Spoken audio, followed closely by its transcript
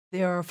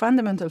There are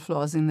fundamental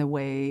flaws in the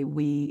way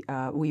we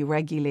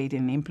regulate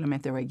and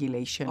implement the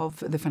regulation of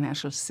the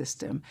financial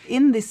system.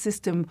 In this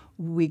system,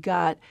 we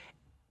got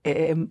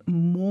a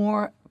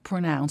more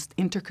pronounced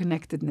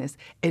interconnectedness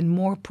and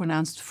more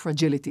pronounced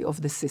fragility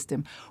of the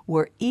system,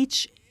 where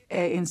each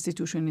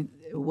institution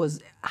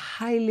was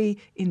highly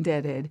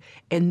indebted,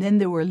 and then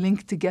they were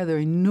linked together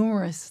in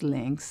numerous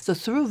links. So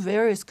through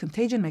various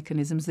contagion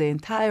mechanisms, the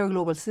entire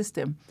global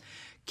system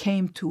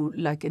came to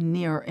like a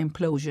near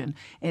implosion,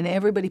 and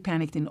everybody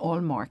panicked in all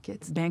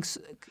markets. Banks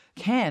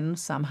can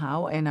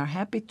somehow, and are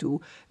happy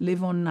to,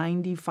 live on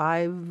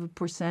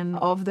 95%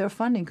 of their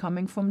funding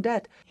coming from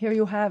debt. Here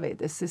you have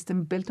it, a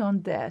system built on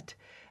debt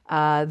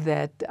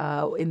that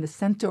in the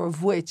center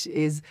of which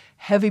is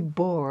heavy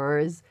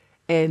borrowers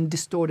and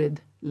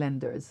distorted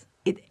lenders.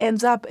 It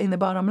ends up in the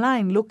bottom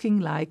line looking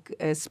like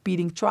a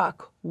speeding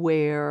truck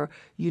where,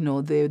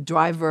 the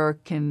driver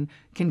can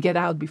get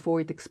out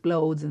before it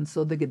explodes, and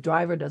so the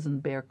driver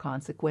doesn't bear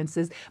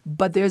consequences.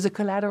 But there's a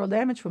collateral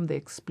damage from the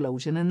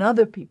explosion, and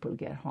other people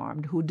get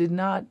harmed who did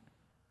not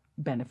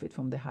benefit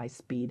from the high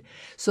speed.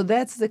 So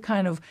that's the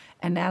kind of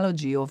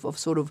analogy of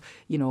sort of,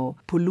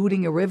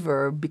 polluting a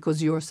river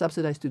because you're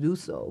subsidized to do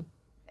so.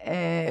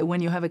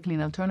 When you have a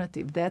clean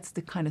alternative. That's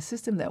the kind of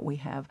system that we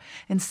have.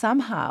 And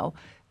somehow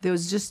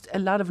there's just a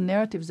lot of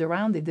narratives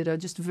around it that are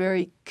just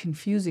very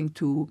confusing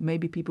to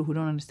maybe people who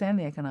don't understand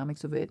the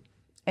economics of it.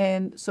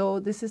 And so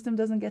the system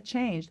doesn't get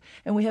changed.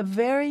 And we have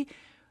very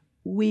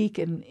weak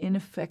and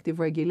ineffective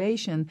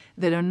regulation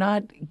that are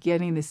not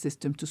getting the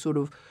system to sort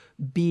of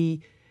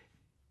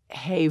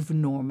behave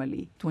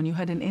normally. When you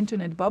had an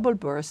internet bubble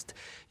burst,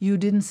 you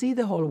didn't see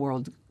the whole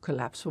world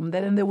collapse from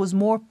that, and there was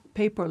more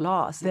paper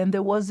loss than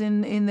there was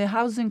in the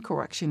housing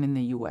correction in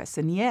the U.S.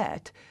 And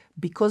yet,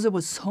 because there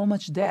was so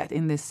much debt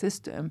in this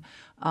system,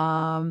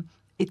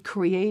 it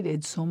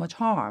created so much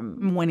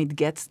harm. When it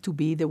gets to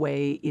be the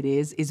way it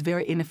is, it's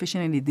very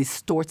inefficient and it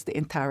distorts the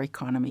entire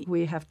economy.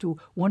 We have to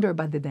wonder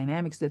about the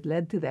dynamics that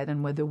led to that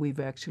and whether we've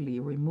actually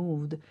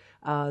removed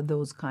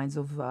those kinds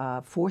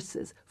of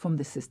forces from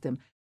the system.